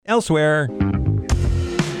Elsewhere.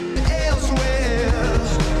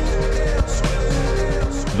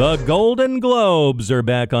 The Golden Globes are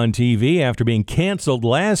back on TV after being canceled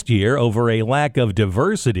last year over a lack of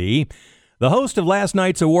diversity. The host of last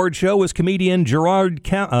night's award show was comedian Gerard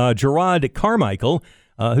Carmichael,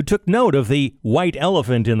 who took note of the white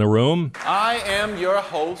elephant in the room. I am your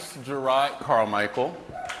host, Gerard Carmichael.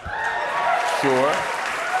 Sure.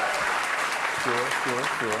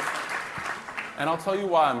 And I'll tell you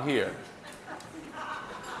why I'm here.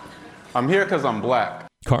 I'm here because I'm black.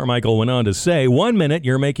 Carmichael went on to say, 1 minute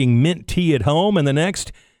you're making mint tea at home, and the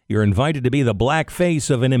next you're invited to be the black face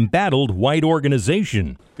of an embattled white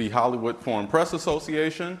organization. The Hollywood Foreign Press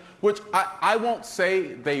Association, which I won't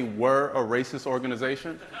say they were a racist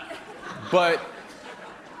organization, but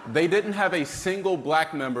they didn't have a single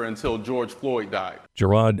black member until George Floyd died.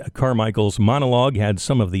 Gerard Carmichael's monologue had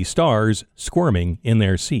some of the stars squirming in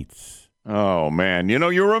their seats. Oh, man.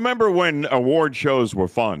 You remember when award shows were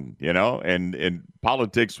fun, and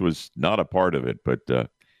politics was not a part of it. But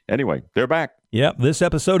anyway, they're back. Yep, this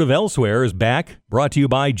episode of Elsewhere is back, brought to you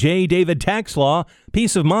by J. David Tax Law.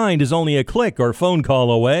 Peace of mind is only a click or phone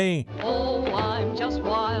call away. Oh, I'm just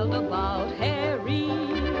wild about Harry,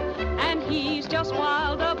 and he's just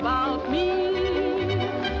wild about me.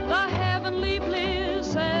 The heavenly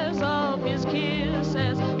blisses of his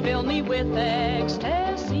kisses fill me with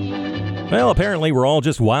ecstasy. Well, apparently we're all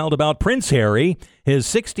just wild about Prince Harry. His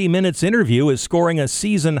 60 Minutes interview is scoring a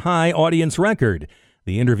season-high audience record.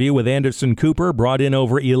 The interview with Anderson Cooper brought in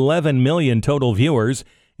over 11 million total viewers.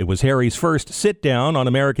 It was Harry's first sit-down on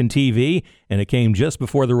American TV, and it came just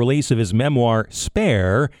before the release of his memoir,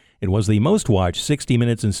 Spare. It was the most-watched 60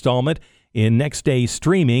 Minutes installment in next-day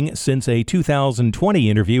streaming since a 2020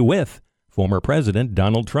 interview with former President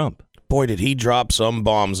Donald Trump. Boy, did he drop some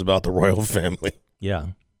bombs about the royal family. Yeah.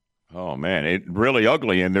 Oh, man, it's really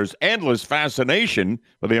ugly, and there's endless fascination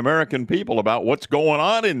for the American people about what's going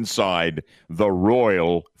on inside the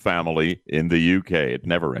royal family in the UK. It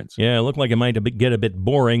never ends. Yeah, it looked like it might get a bit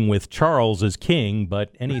boring with Charles as king,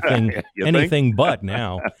 but anything but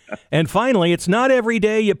now. And finally, it's not every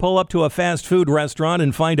day you pull up to a fast food restaurant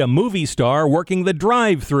and find a movie star working the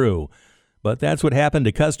drive-thru. But that's what happened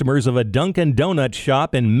to customers of a Dunkin' Donut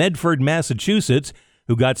shop in Medford, Massachusetts,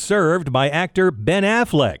 who got served by actor Ben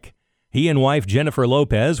Affleck. He and wife Jennifer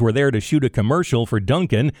Lopez were there to shoot a commercial for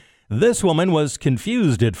Dunkin'. This woman was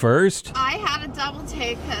confused at first. I had a double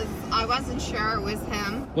take because I wasn't sure it was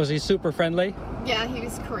him. Was he super friendly? Yeah, he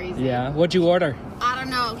was crazy. Yeah. What'd you order? I don't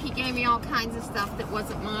know. He gave me all kinds of stuff that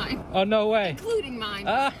wasn't mine. Oh, no way. Including mine.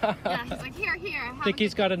 Yeah, he's like, here. Think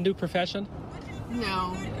he's got a new profession?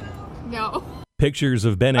 No. Pictures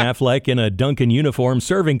of Ben Affleck in a Dunkin' uniform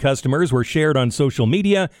serving customers were shared on social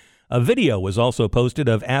media. A video was also posted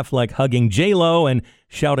of Affleck hugging J-Lo and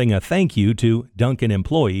shouting a thank you to Dunkin'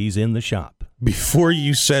 employees in the shop. Before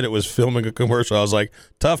you said it was filming a commercial, I was like,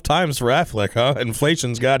 tough times for Affleck, huh?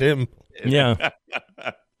 Inflation's got him. Yeah.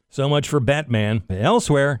 So much for Batman.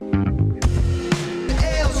 Elsewhere.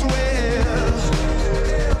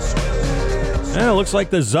 Well, looks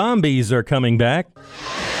like the zombies are coming back.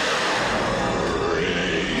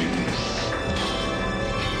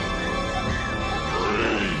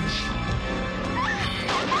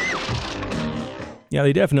 Yeah,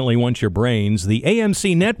 they definitely want your brains. The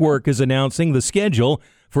AMC network is announcing the schedule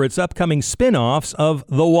for its upcoming spin-offs of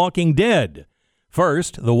The Walking Dead.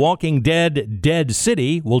 First, The Walking Dead Dead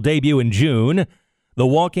City will debut in June. The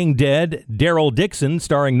Walking Dead Daryl Dixon,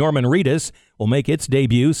 starring Norman Reedus, will make its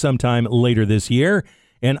debut sometime later this year.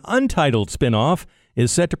 An untitled spin-off is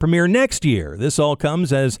set to premiere next year. This all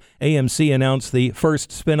comes as AMC announced the first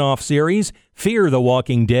spin-off series, Fear the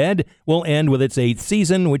Walking Dead, will end with its 8th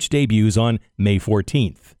season, which debuts on May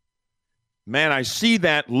 14th. Man, I see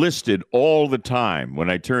that listed all the time when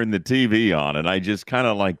I turn the TV on, and I just kind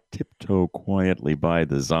of like tiptoe quietly by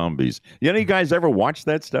the zombies. You guys ever watch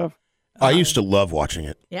that stuff? I used to love watching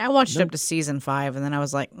it. Yeah, I watched it up to season 5, and then I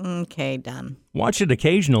was like, okay, done. Watch it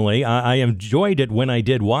occasionally. I enjoyed it when I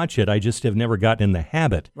did watch it. I just have never gotten in the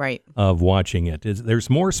habit of watching it. There's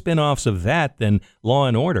more spin-offs of that than Law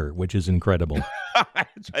and Order, which is incredible.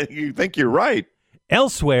 You think you're right.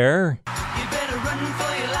 Elsewhere. You better run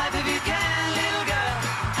for your life if you can, little girl.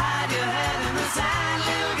 Hide your head in the sand,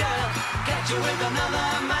 little girl. Catch you with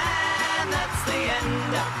another man, that's the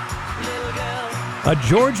end, little girl. A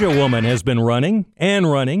Georgia woman has been running.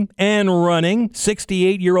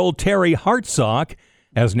 68-year-old Terry Hartsock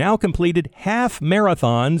has now completed half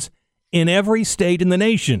marathons in every state in the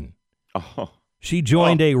nation. Oh. She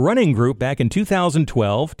joined a running group back in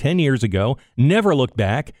 2012, 10 years ago, never looked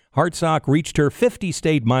back. Hartsock reached her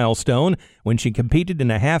 50-state milestone when she competed in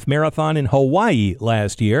a half marathon in Hawaii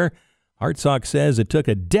last year. Hartsock says it took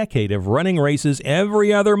a decade of running races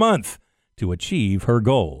every other month to achieve her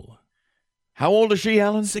goal. How old is she,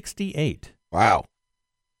 Alan? 68. Wow.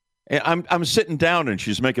 And I'm sitting down and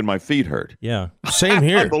she's making my feet hurt. Yeah. Same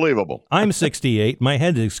here. Unbelievable. I'm 68. My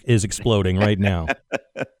head is exploding right now.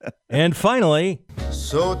 And finally,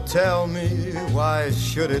 so tell me, why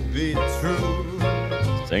should it be true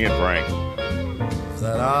Sing it, Frank.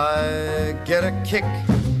 that I get a kick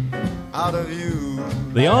out of you?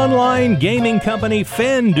 the online gaming company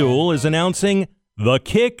FanDuel is announcing the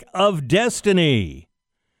Kick of Destiny.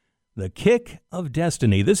 The Kick of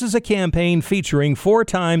Destiny. This is a campaign featuring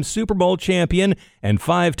 4-time Super Bowl champion and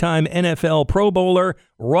 5-time NFL Pro Bowler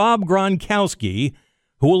Rob Gronkowski,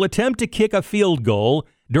 who will attempt to kick a field goal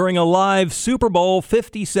during a live Super Bowl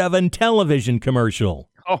 57 television commercial.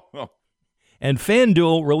 Oh. And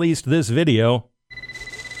FanDuel released this video.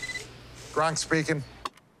 Gronk speaking.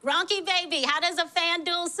 Gronky baby, how does a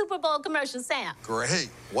FanDuel Super Bowl commercial sound? Great.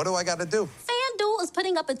 What do I got to do? FanDuel is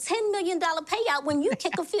putting up a $10 million payout when you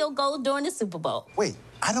kick a field goal during the Super Bowl. Wait,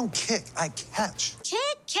 I don't kick, I catch. Kick,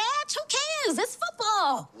 catch, who cares? It's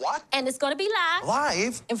football. What? And it's going to be live.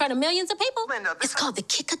 Live? In front of millions of people. Linda, It's called the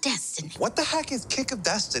Kick of Destiny. What the heck is Kick of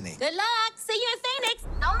Destiny? Good luck. See you in Phoenix.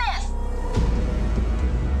 Don't miss.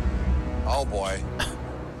 Oh, boy.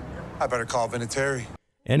 I better call Vinatieri.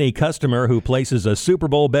 Any customer who places a Super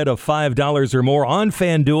Bowl bet of $5 or more on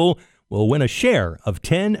FanDuel will win a share of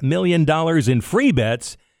 $10 million in free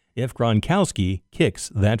bets if Gronkowski kicks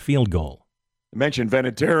that field goal. You mentioned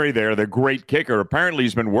Vinatieri there, the great kicker. Apparently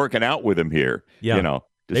he's been working out with him here, to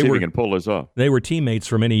see if he can pull this off. They were teammates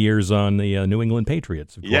for many years on the New England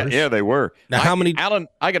Patriots, of course. Yeah, they were. Now, how many? Alan,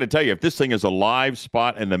 I got to tell you, if this thing is a live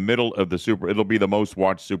spot in the middle of the it'll be the most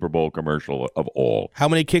watched Super Bowl commercial of all. How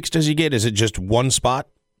many kicks does he get? Is it just one spot?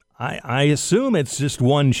 I assume it's just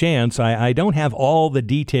one chance. I don't have all the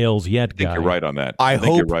details yet, I think guys. you're right on that. I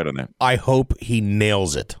think you're right on that. I hope he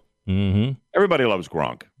nails it. Mm-hmm. Everybody loves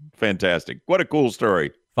Gronk. Fantastic. What a cool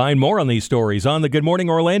story. Find more on these stories on the Good Morning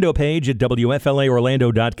Orlando page at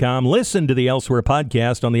WFLAOrlando.com. Listen to the Elsewhere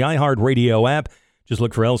podcast on the iHeartRadio app. Just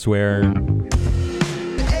look for Elsewhere.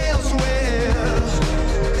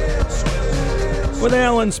 With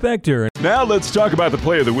Alan Spector. Now let's talk about the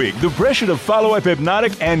play of the week. The pressure to follow up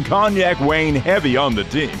Hypnotic and Cognac weighing heavy on the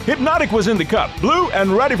team. Hypnotic was in the cup, blue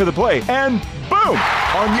and ready for the play, and boom!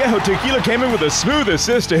 Añejo Tequila came in with a smooth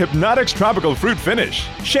assist to Hypnotic's tropical fruit finish.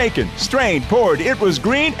 Shaken, strained, poured, it was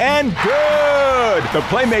green and good! The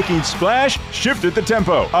playmaking splash shifted the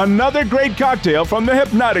tempo. Another great cocktail from the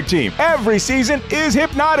Hypnotic team. Every season is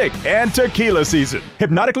Hypnotic and tequila season.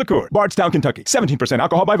 Hypnotic Liqueur, Bardstown, Kentucky. 17%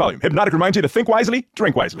 alcohol by volume. Hypnotic reminds you to think wisely,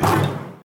 drink wisely.